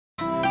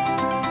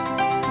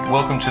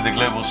Welcome to the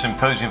Global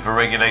Symposium for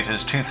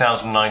Regulators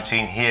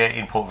 2019 here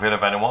in Port Vila,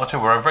 Vanuatu,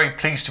 where I'm very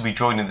pleased to be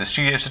joined in the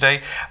studio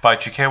today by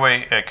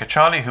Hlekiwe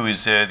Kachali, who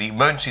is the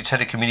Emergency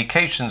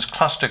Telecommunications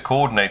Cluster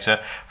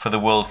Coordinator for the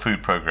World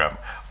Food Programme.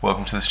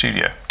 Welcome to the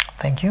studio.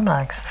 Thank you,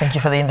 Max. Thank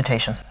you for the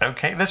invitation.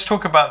 Okay, let's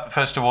talk about,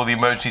 first of all, the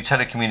Emergency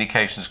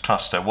Telecommunications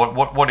Cluster.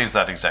 What is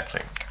that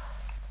exactly?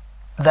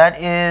 That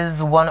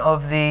is one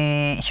of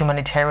the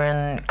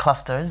humanitarian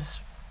clusters,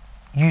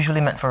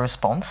 usually meant for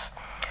response.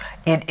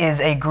 It is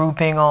a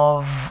grouping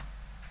of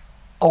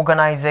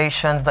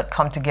organizations that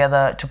come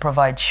together to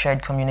provide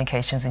shared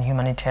communications in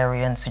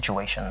humanitarian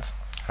situations.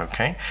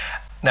 Okay.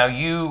 Now,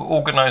 you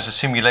organise a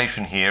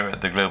simulation here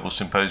at the Global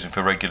Symposium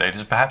for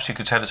Regulators. Perhaps you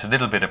could tell us a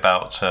little bit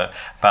about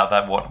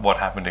that, what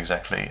happened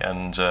exactly,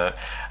 and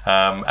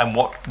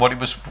what it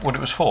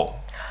was for.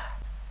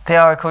 There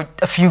are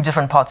a few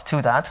different parts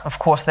to that. Of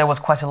course, there was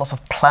quite a lot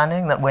of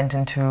planning that went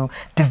into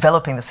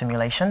developing the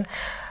simulation.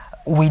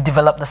 We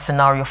developed the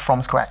scenario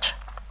from scratch.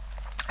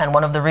 And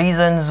one of the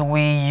reasons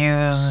we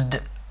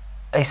used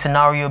a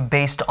scenario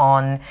based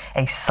on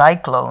a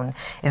cyclone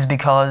is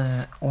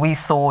because we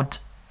thought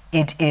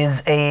it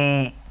is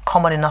a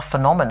common enough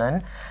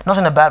phenomenon, not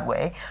in a bad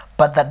way,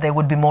 but that there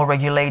would be more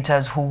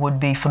regulators who would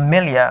be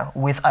familiar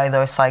with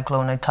either a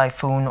cyclone, a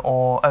typhoon,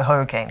 or a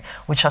hurricane,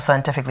 which are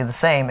scientifically the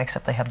same,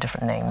 except they have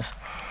different names.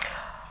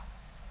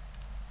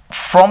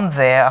 From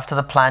there, after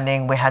the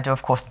planning, we had to,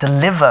 of course,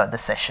 deliver the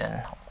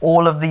session.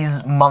 All of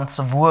these months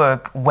of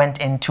work went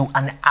into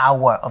an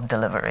hour of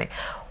delivery.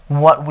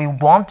 What we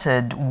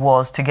wanted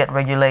was to get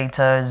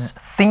regulators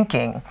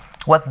thinking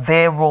what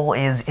their role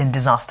is in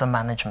disaster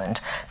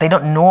management. They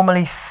don't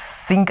normally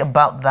think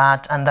about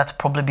that, and that's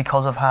probably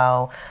because of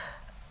how,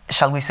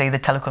 shall we say, the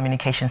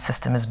telecommunication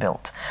system is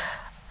built.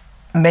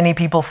 Many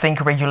people think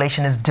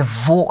regulation is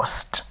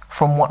divorced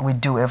from what we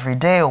do every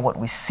day or what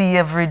we see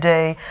every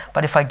day.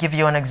 But if I give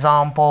you an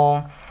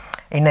example,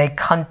 in a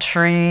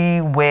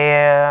country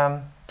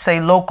where, say,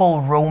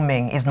 local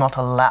roaming is not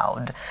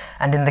allowed,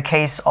 and in the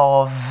case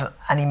of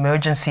an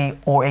emergency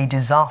or a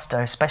disaster,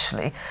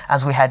 especially,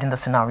 as we had in the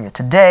scenario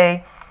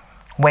today,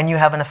 when you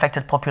have an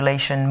affected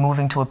population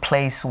moving to a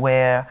place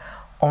where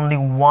only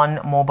one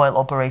mobile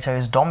operator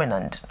is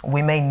dominant,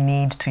 we may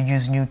need to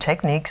use new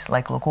techniques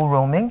like local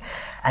roaming,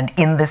 and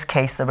in this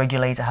case the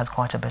regulator has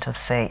quite a bit of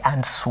say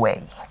and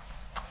sway.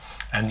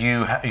 And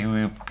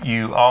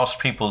you asked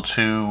people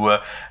to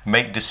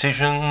make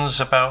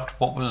decisions about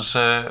what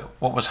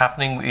was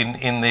happening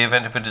in the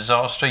event of a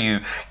disaster.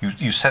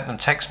 You sent them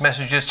text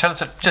messages. Tell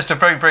us just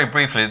very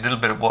briefly a little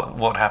bit of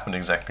what happened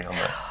exactly on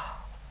that.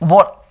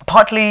 What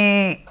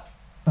partly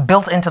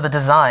built into the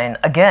design,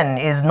 again,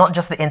 is not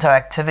just the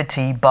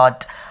interactivity,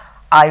 but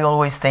I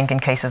always think in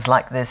cases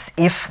like this,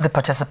 if the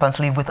participants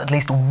leave with at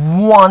least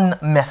one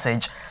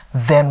message,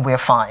 then we're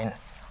fine.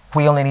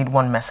 We only need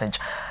one message.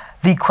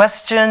 The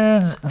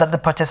questions that the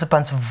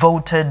participants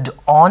voted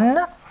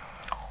on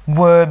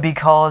were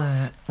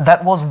because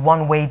that was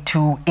one way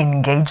to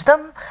engage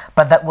them,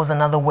 but that was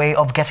another way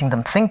of getting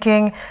them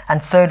thinking,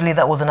 and thirdly,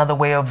 that was another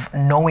way of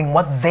knowing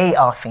what they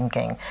are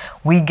thinking.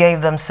 We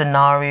gave them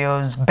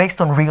scenarios based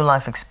on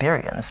real-life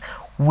experience.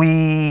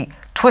 We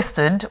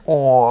twisted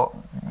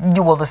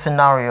the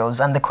scenarios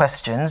and the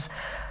questions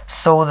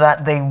so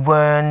that they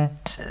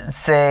weren't,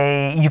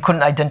 say, you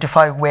couldn't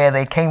identify where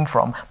they came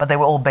from, but they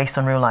were all based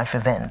on real-life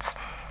events.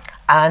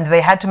 And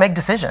they had to make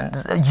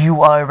decisions.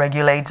 You are a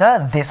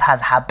regulator, this has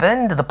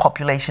happened, the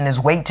population is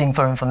waiting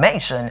for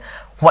information,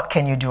 what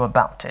can you do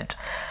about it?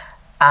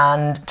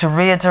 And to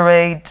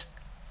reiterate,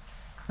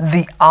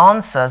 the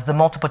answers, the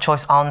multiple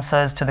choice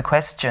answers to the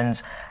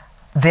questions,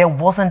 there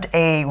wasn't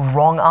a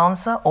wrong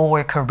answer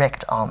or a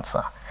correct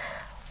answer.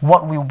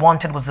 What we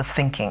wanted was the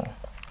thinking.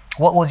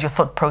 What was your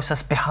thought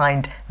process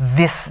behind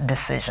this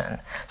decision?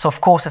 So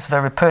of course it's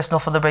very personal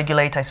for the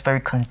regulator, it's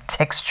very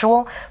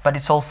contextual, but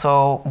it's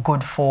also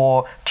good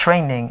for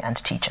training and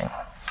teaching.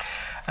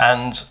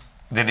 And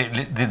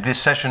did this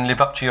session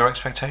live up to your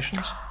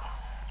expectations?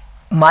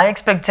 My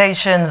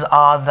expectations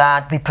are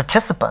that the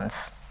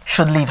participants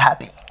should leave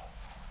happy.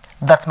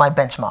 That's my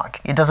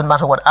benchmark. It doesn't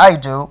matter what I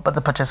do, but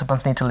the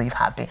participants need to leave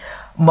happy.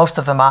 Most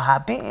of them are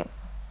happy,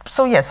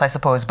 so yes, I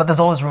suppose, but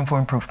there's always room for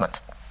improvement.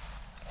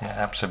 Yeah,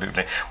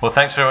 absolutely. Well,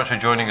 thanks very much for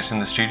joining us in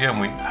the studio,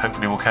 and we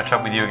hopefully will catch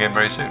up with you again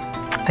very soon.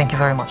 Thank you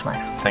very much,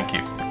 Max. Thank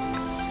you.